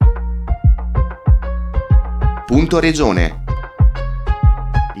Punto Regione.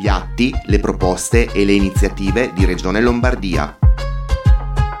 Gli atti, le proposte e le iniziative di Regione Lombardia.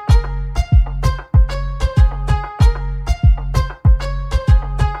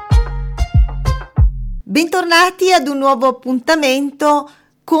 Bentornati ad un nuovo appuntamento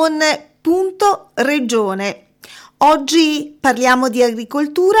con Punto Regione. Oggi parliamo di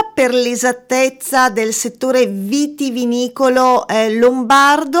agricoltura, per l'esattezza del settore vitivinicolo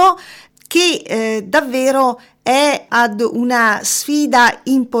lombardo, che davvero è ad una sfida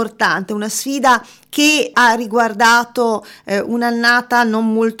importante, una sfida che ha riguardato un'annata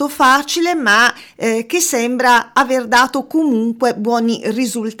non molto facile, ma che sembra aver dato comunque buoni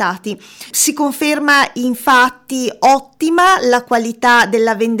risultati. Si conferma infatti ottima la qualità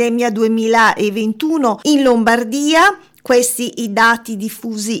della vendemmia 2021 in Lombardia. Questi i dati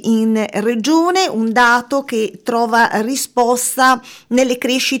diffusi in regione, un dato che trova risposta nelle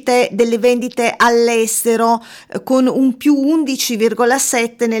crescite delle vendite all'estero con un più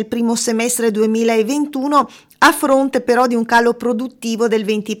 11,7 nel primo semestre 2021, a fronte però di un calo produttivo del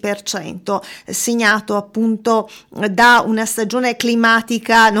 20%, segnato appunto da una stagione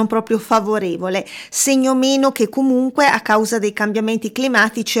climatica non proprio favorevole, segno meno che comunque a causa dei cambiamenti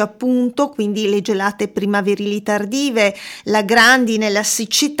climatici, appunto, quindi le gelate primaverili tardive, la grandine, la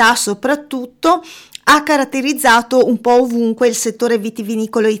siccità soprattutto, ha caratterizzato un po' ovunque il settore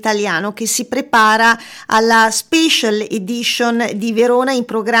vitivinicolo italiano, che si prepara alla Special Edition di Verona, in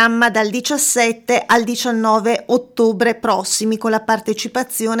programma dal 17 al 19 ottobre prossimi, con la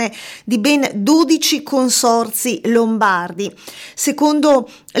partecipazione di ben 12 consorzi lombardi. Secondo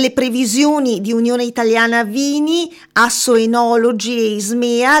le previsioni di Unione Italiana Vini, Asso Enologi e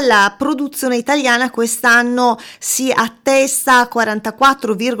Ismea, la produzione italiana quest'anno si attesta a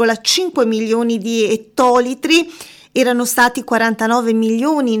 44,5 milioni di ettolitri. Erano stati 49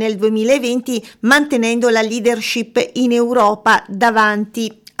 milioni nel 2020, mantenendo la leadership in Europa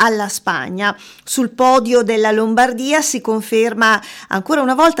davanti alla Spagna. Sul podio della Lombardia si conferma ancora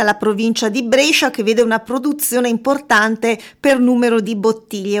una volta la provincia di Brescia, che vede una produzione importante per numero di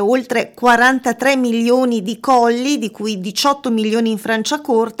bottiglie, oltre 43 milioni di colli, di cui 18 milioni in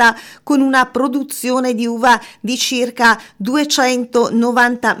Franciacorta, con una produzione di uva di circa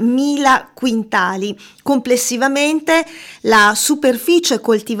 290.000 quintali. Complessivamente la superficie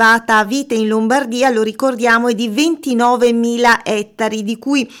coltivata a vite in Lombardia, lo ricordiamo, è di 29.000 ettari, di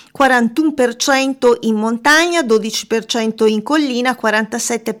cui 41% in montagna, 12% in collina,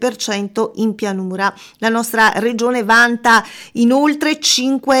 47% in pianura. La nostra regione vanta inoltre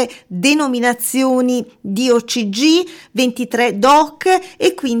 5 denominazioni di OCG, 23 DOC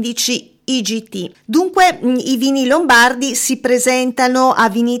e 15 IGT. Dunque i vini lombardi si presentano a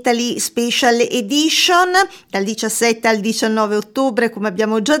Vinitaly Special Edition dal 17 al 19 ottobre, come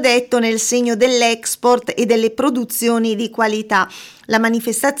abbiamo già detto, nel segno dell'export e delle produzioni di qualità. La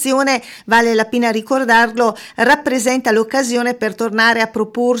manifestazione, vale la pena ricordarlo, rappresenta l'occasione per tornare a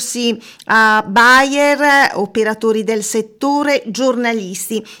proporsi a buyer, operatori del settore,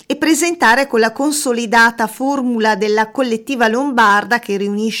 giornalisti, e presentare con la consolidata formula della collettiva lombarda, che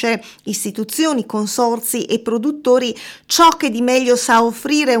riunisce istituzioni, consorzi e produttori, ciò che di meglio sa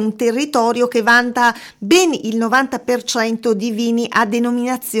offrire un territorio che vanta ben il 90% di vini a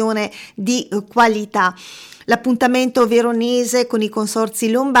denominazione di qualità. L'appuntamento veronese con i consorzi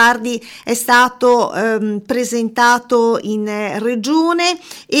lombardi è stato presentato in regione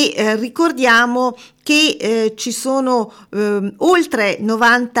e ricordiamo che ci sono oltre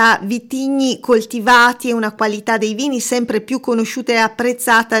 90 vitigni coltivati e una qualità dei vini sempre più conosciuta e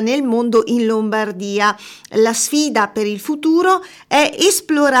apprezzata nel mondo in Lombardia. La sfida per il futuro è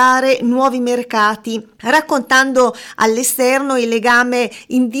esplorare nuovi mercati, raccontando all'esterno il legame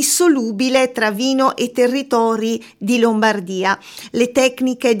indissolubile tra vino e territori di Lombardia. Le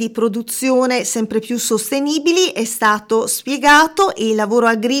tecniche di produzione sempre più sostenibili è stato spiegato, e il lavoro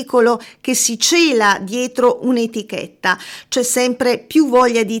agricolo che si cela dietro un'etichetta. C'è sempre più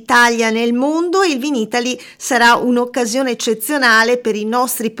voglia di Italia nel mondo, e il Vinitaly sarà un'occasione eccezionale per i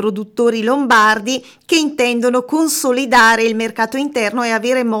nostri produttori lombardi che intendono consolidare il mercato interno e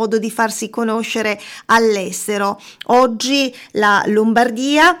avere modo di farsi conoscere all'estero. Oggi la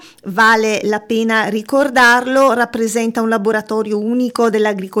Lombardia, vale la pena ricordarlo, rappresenta un laboratorio unico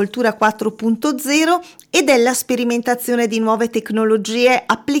dell'agricoltura 4.0 e della sperimentazione di nuove tecnologie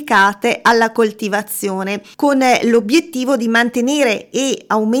applicate alla coltivazione, con l'obiettivo di mantenere e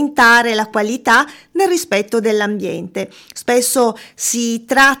aumentare la qualità nel rispetto dell'ambiente. Spesso si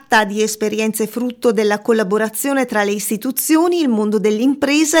tratta di esperienze frutto della collaborazione tra le istituzioni, il mondo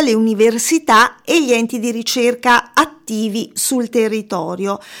dell'impresa, le università e gli enti di ricerca attivi attivi sul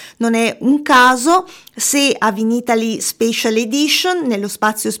territorio. Non è un caso se a Vinitaly Special Edition, nello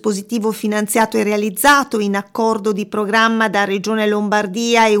spazio espositivo finanziato e realizzato in accordo di programma da Regione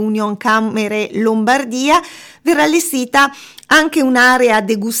Lombardia e Union Camere Lombardia, verrà allestita anche un'area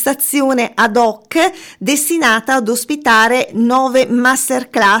degustazione ad hoc destinata ad ospitare 9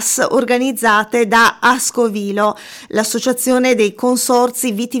 masterclass organizzate da Ascovilo, l'associazione dei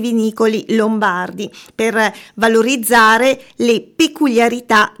consorzi vitivinicoli lombardi, per valorizzare le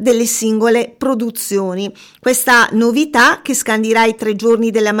peculiarità delle singole produzioni. Questa novità, che scandirà i 3 giorni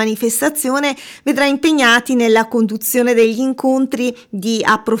della manifestazione, vedrà impegnati nella conduzione degli incontri di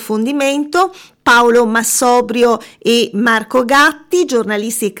approfondimento Paolo Massobrio e Marco Gatti,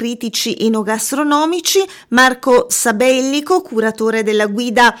 giornalisti e critici enogastronomici, Marco Sabellico, curatore della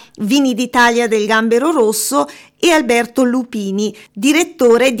guida Vini d'Italia del Gambero Rosso, e Alberto Lupini,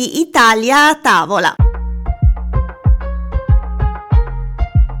 direttore di Italia a Tavola.